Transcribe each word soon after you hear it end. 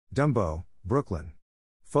Dumbo, Brooklyn.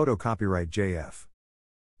 Photo copyright JF.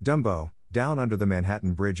 Dumbo, down under the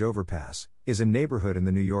Manhattan Bridge overpass, is a neighborhood in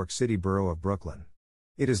the New York City borough of Brooklyn.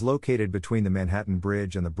 It is located between the Manhattan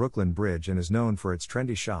Bridge and the Brooklyn Bridge and is known for its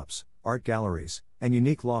trendy shops, art galleries, and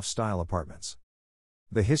unique loft-style apartments.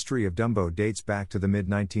 The history of Dumbo dates back to the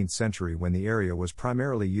mid-19th century when the area was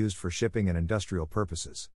primarily used for shipping and industrial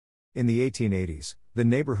purposes. In the 1880s, the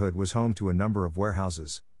neighborhood was home to a number of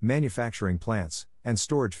warehouses, manufacturing plants, and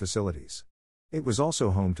storage facilities. It was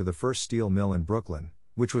also home to the first steel mill in Brooklyn,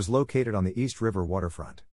 which was located on the East River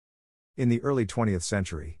waterfront. In the early 20th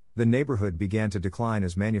century, the neighborhood began to decline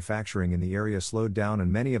as manufacturing in the area slowed down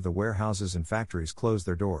and many of the warehouses and factories closed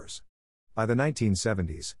their doors. By the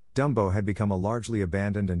 1970s, Dumbo had become a largely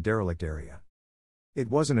abandoned and derelict area. It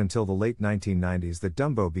wasn't until the late 1990s that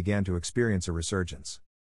Dumbo began to experience a resurgence.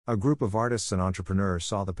 A group of artists and entrepreneurs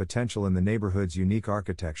saw the potential in the neighborhood's unique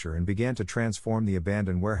architecture and began to transform the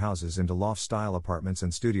abandoned warehouses into loft-style apartments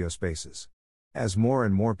and studio spaces. As more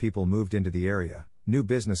and more people moved into the area, new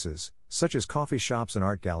businesses, such as coffee shops and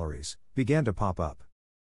art galleries, began to pop up.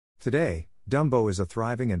 Today, Dumbo is a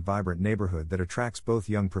thriving and vibrant neighborhood that attracts both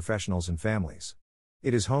young professionals and families.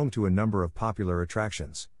 It is home to a number of popular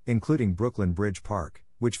attractions, including Brooklyn Bridge Park,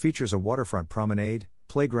 which features a waterfront promenade,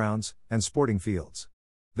 playgrounds, and sporting fields.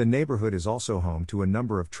 The neighborhood is also home to a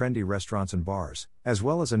number of trendy restaurants and bars, as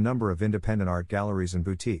well as a number of independent art galleries and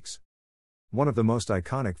boutiques. One of the most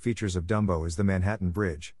iconic features of Dumbo is the Manhattan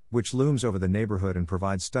Bridge, which looms over the neighborhood and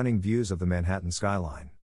provides stunning views of the Manhattan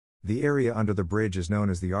skyline. The area under the bridge is known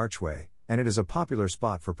as the Archway, and it is a popular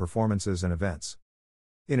spot for performances and events.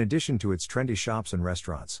 In addition to its trendy shops and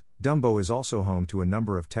restaurants, Dumbo is also home to a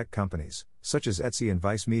number of tech companies, such as Etsy and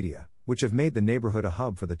Vice Media, which have made the neighborhood a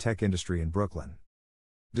hub for the tech industry in Brooklyn.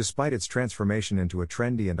 Despite its transformation into a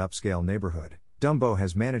trendy and upscale neighborhood, Dumbo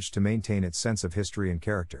has managed to maintain its sense of history and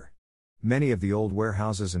character. Many of the old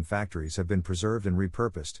warehouses and factories have been preserved and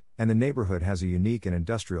repurposed, and the neighborhood has a unique and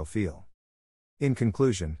industrial feel. In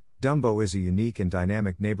conclusion, Dumbo is a unique and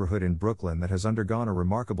dynamic neighborhood in Brooklyn that has undergone a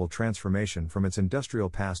remarkable transformation from its industrial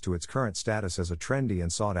past to its current status as a trendy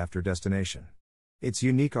and sought-after destination. Its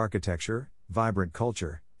unique architecture, vibrant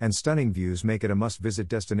culture, and stunning views make it a must-visit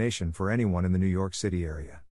destination for anyone in the New York City area.